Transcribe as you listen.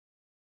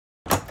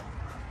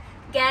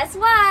Guess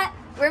what?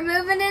 We're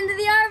moving into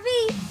the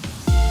RV.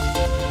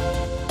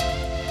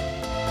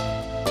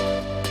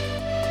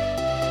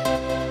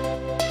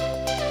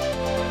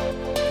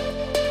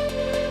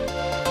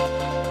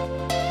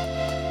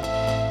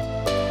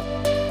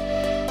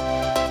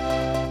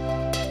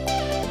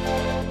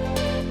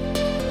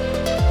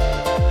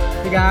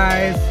 Hey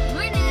guys.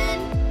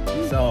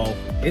 Morning. So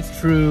it's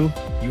true,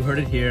 you heard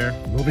it here.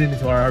 Moving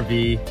into our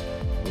RV.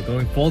 We're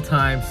going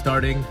full-time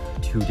starting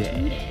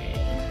today.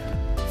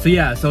 So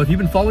yeah, so if you've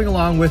been following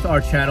along with our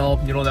channel,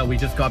 you know that we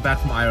just got back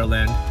from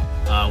Ireland.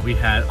 We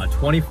had a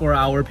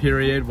 24-hour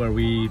period where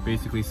we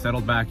basically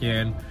settled back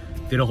in,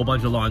 did a whole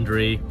bunch of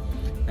laundry,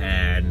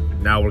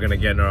 and now we're gonna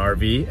get in our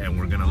RV and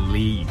we're gonna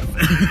leave.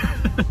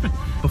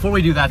 Before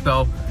we do that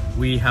though,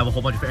 we have a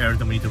whole bunch of errands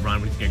that we need to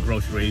run. We need to get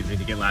groceries, we need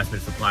to get last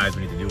minute supplies,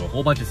 we need to do a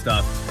whole bunch of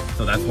stuff.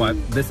 So that's what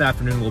this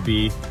afternoon will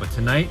be. But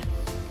tonight,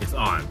 it's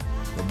on.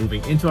 We're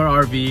moving into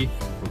our RV,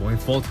 we're going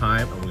full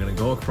time, and we're gonna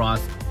go across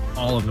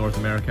all of North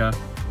America.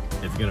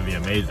 It's gonna be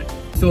amazing.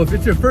 So if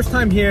it's your first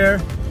time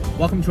here,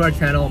 welcome to our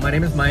channel. My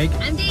name is Mike.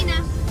 I'm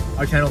Dana.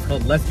 Our channel is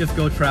called Let's Just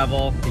Go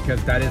Travel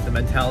because that is the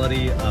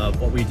mentality of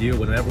what we do.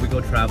 Whenever we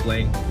go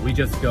traveling, we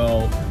just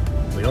go,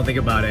 we don't think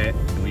about it,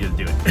 and we just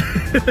do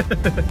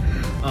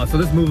it. So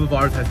this move of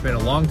ours has been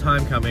a long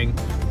time coming.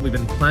 We've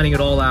been planning it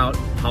all out,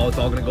 how it's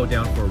all gonna go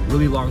down for a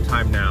really long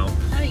time now.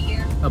 About a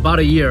year. About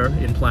a year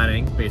in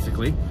planning,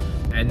 basically.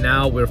 And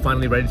now we're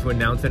finally ready to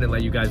announce it and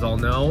let you guys all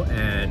know.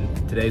 And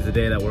today's the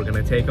day that we're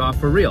gonna take off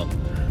for real.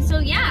 So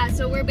yeah,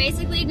 so we're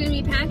basically gonna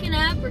be packing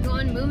up. We're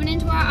moving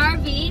into our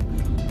RV.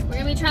 We're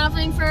gonna be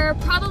traveling for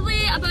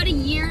probably about a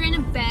year and a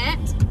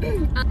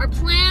bit. Our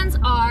plans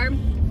are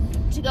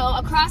to go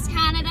across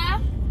Canada.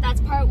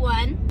 That's part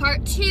one.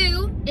 Part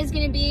two is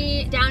gonna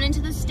be down into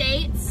the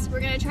States.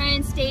 We're gonna try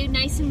and stay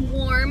nice and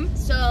warm.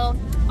 So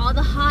all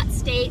the hot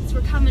states,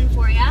 we're coming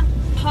for ya.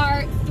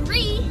 Part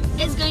three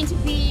is going to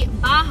be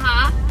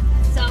Baja.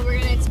 So we're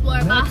gonna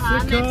explore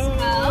Baja,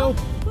 Mexico.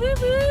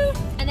 Woo-hoo.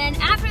 And then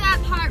after that,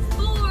 part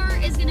four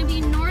is gonna be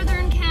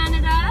Northern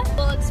Canada.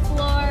 We'll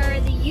explore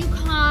the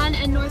Yukon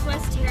and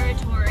Northwest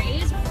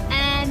Territories.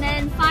 And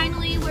then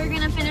finally, we're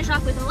gonna finish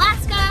off with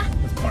Alaska.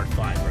 That's part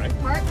 5,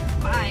 right? Part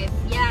 5,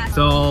 yeah.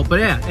 So, but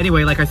yeah,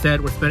 anyway, like I said,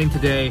 we're spending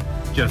today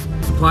just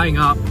supplying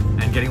up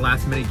and getting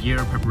last minute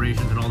gear,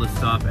 preparations and all this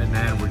stuff. And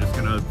then we're just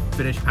gonna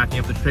finish packing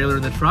up the trailer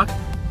in the truck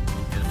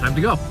and it's time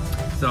to go.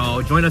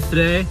 So join us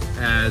today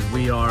as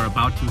we are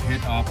about to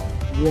hit up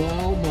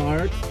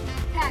Walmart.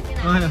 Packing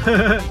up.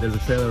 There's a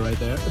trailer right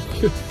there.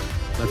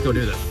 Let's go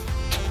do this.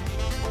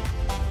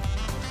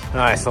 All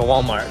right, so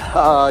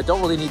Walmart.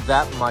 Don't really need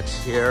that much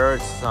here.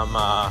 It's some,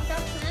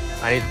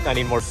 I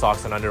need more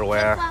socks and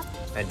underwear.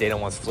 And Dana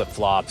wants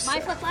flip-flops. My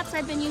flip-flops,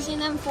 I've been using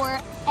them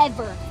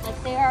forever.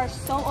 Like, they are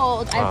so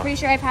old. I'm pretty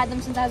sure I've had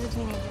them since I was a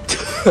teenager.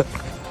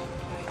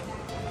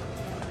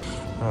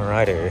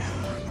 Alrighty.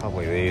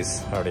 Probably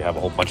these. I already have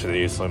a whole bunch of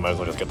these, so we might as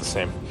well just get the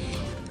same.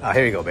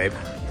 Here you go, babe.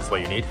 That's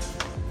what you need.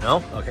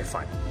 No? Okay,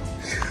 fine.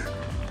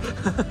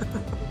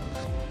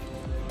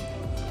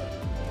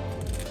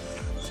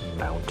 Some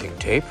mounting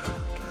tape.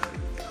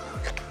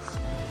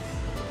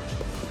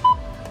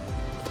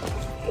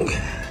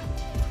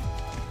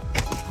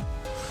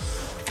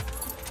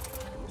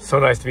 So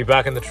nice to be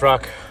back in the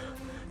truck.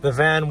 The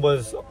van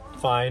was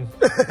fine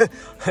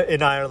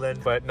in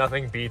Ireland, but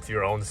nothing beats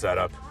your own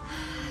setup.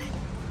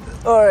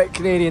 All right,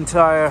 Canadian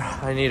Tire.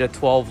 I need a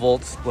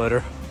 12-volt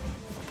splitter.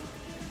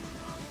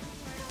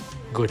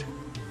 Good.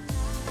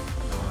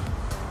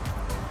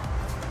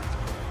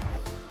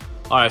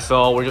 All right,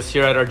 so we're just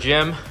here at our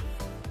gym.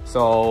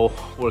 So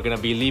we're gonna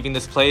be leaving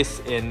this place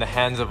in the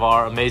hands of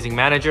our amazing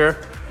manager,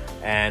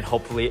 and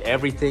hopefully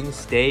everything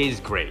stays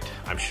great.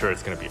 I'm sure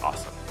it's gonna be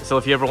awesome. So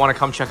if you ever wanna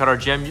come check out our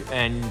gym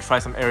and try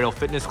some aerial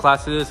fitness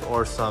classes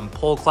or some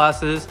pole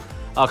classes,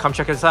 come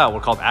check us out.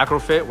 We're called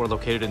Acrofit. We're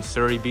located in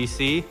Surrey,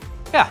 BC.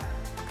 Yeah.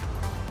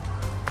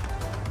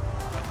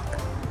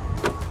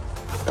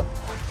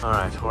 All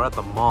right, we're at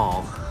the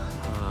mall.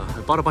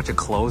 I bought a bunch of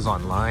clothes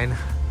online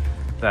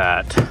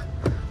that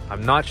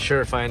I'm not sure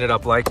if I ended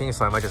up liking,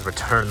 so I might just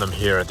return them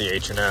here at the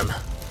H&M.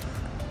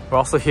 We're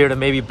also here to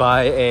maybe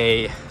buy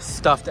a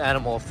stuffed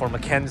animal for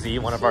Mackenzie,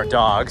 one of our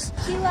dogs.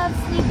 She loves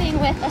sleeping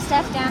with a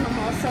stuffed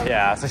animal, so...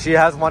 Yeah, so she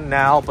has one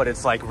now, but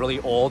it's like really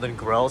old and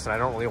gross, and I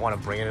don't really want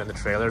to bring it in the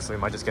trailer, so we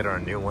might just get her a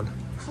new one.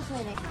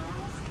 Hopefully they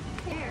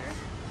care.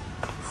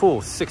 Ooh,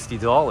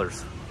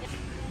 $60.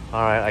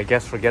 All right, I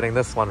guess we're getting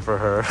this one for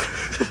her.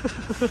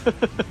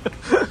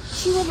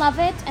 She will love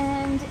it,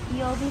 and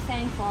you'll be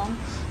thankful.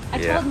 I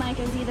told Mike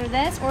it was either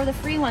this or the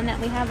free one that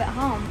we have at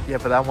home. Yeah,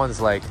 but that one's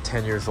like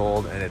 10 years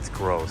old and it's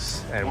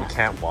gross and we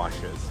can't wash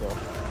it, so.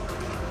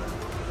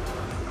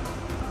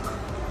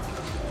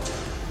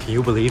 Can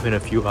you believe in a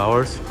few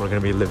hours we're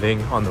gonna be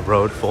living on the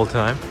road full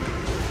time?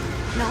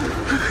 No.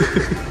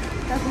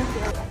 Doesn't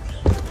feel right.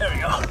 There we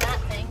go. That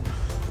thing.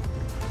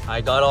 I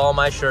got all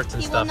my shirts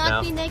and stuff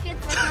now. He will not be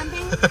naked for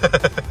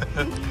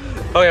camping.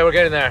 Okay, we're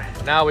getting there.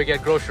 Now we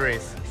get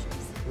groceries.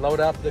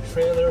 Load up the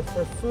trailer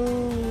for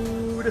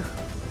food.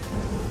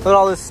 Look at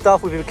all this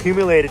stuff we've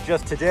accumulated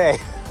just today.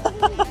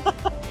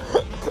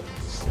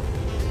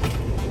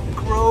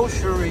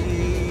 Groceries.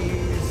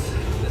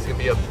 This is gonna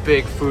be a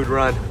big food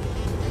run.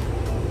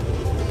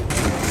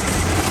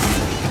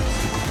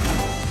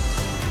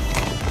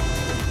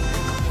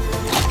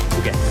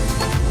 Okay.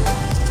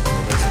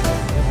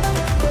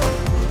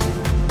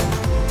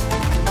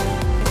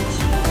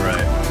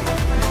 Right.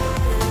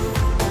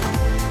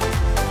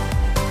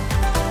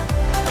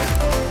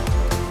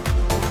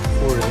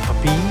 For the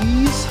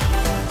puppies.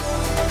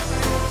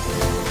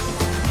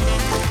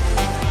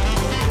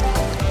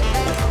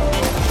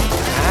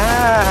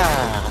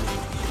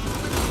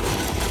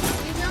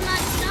 You will not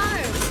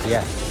starve.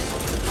 Yes.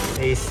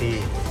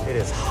 AC. It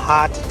is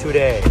hot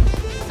today.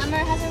 Summer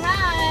has arrived.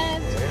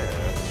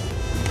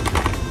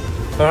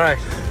 All right,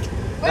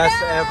 that's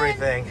done.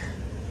 everything.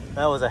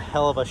 That was a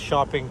hell of a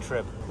shopping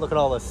trip. Look at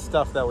all the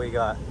stuff that we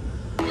got.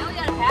 Now we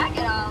gotta pack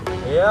it all.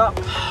 Yep.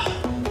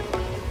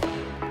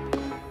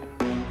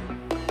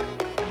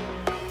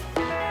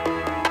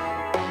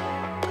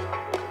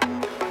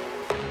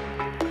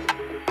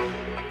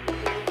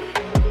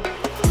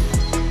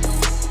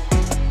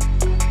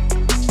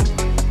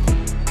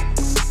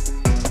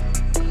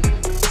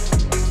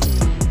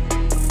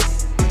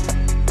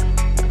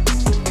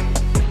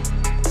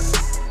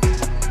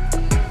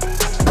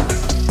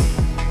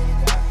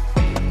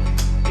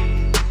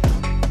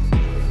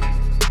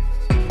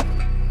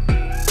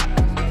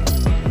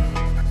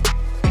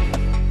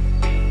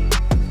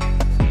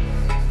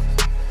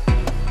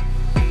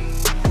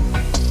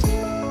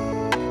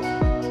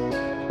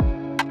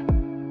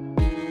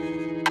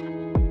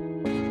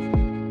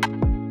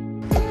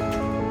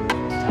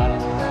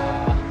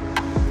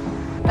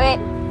 Okay.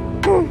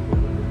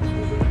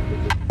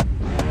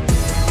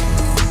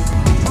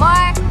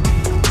 More.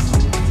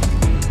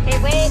 Okay,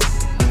 wait.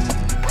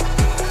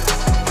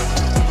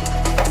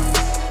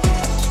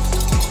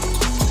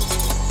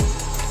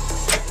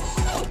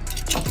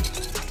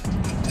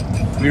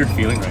 Weird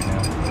feeling right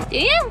now. Do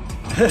you?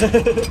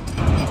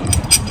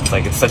 It's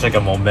like it's such like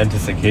a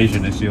momentous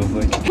occasion. It feels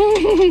like.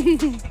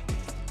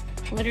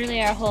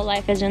 Literally, our whole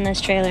life is in this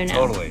trailer now.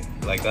 Totally.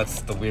 Like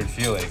that's the weird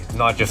feeling. It's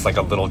not just like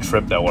a little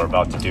trip that we're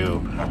about to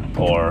do,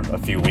 or a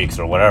few weeks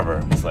or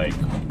whatever. It's like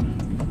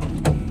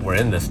we're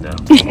in this now.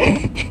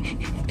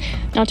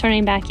 No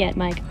turning back yet,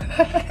 Mike.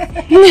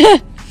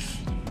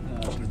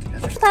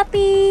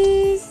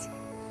 Puppies,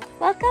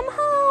 welcome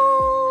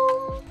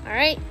home. All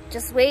right,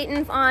 just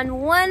waiting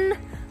on one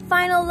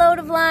final load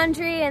of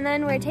laundry, and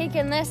then we're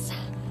taking this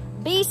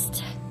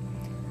beast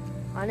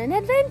on an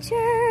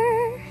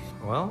adventure.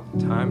 Well,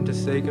 time to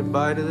say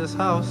goodbye to this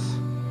house.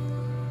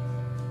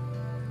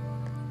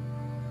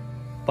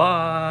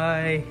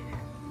 Bye.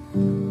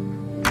 We're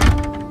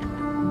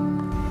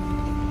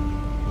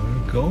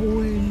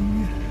going.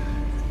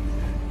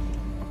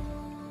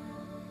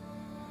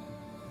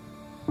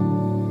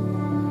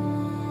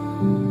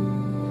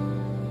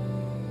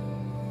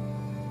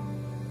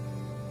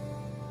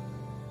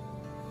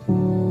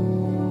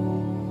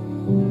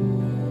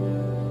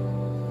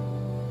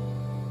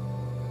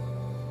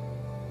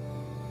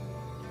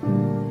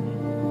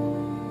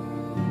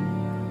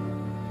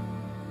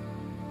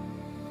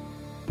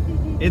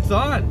 It's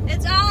on!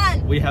 It's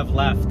on! We have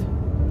left.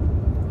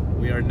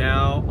 We are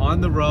now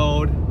on the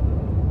road,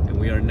 and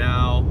we are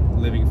now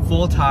living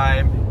full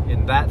time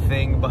in that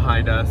thing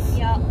behind us.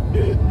 Yep.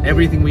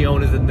 Everything we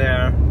own is in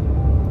there.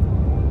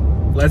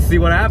 Let's see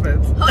what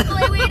happens.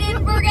 Hopefully we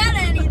didn't forget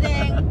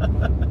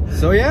anything.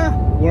 So yeah,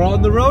 we're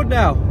on the road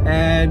now,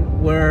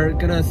 and we're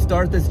gonna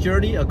start this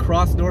journey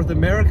across North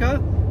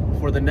America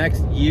for the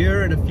next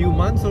year and a few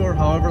months, or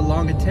however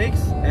long it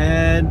takes.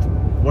 And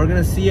we're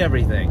gonna see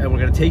everything, and we're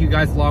gonna take you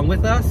guys along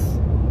with us.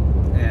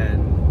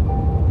 And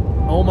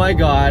oh my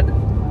God,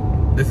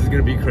 this is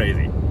gonna be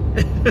crazy.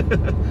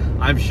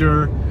 I'm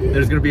sure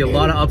there's gonna be a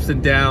lot of ups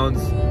and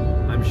downs.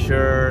 I'm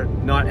sure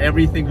not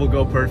everything will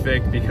go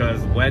perfect,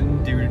 because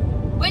when do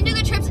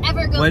the trips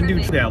ever go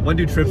perfect? When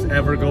do trips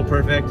ever go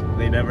perfect?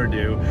 They never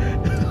do.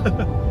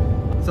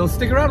 So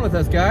stick around with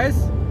us, guys,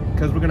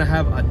 because we're gonna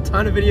have a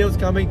ton of videos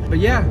coming. But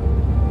yeah,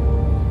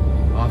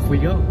 off we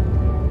go.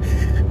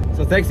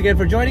 So thanks again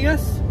for joining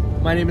us.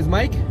 My name is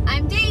Mike.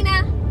 I'm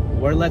Dana.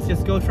 We're Let's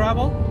Just Go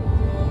Travel.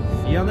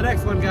 See you on the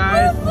next one,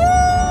 guys.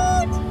 Woo-hoo!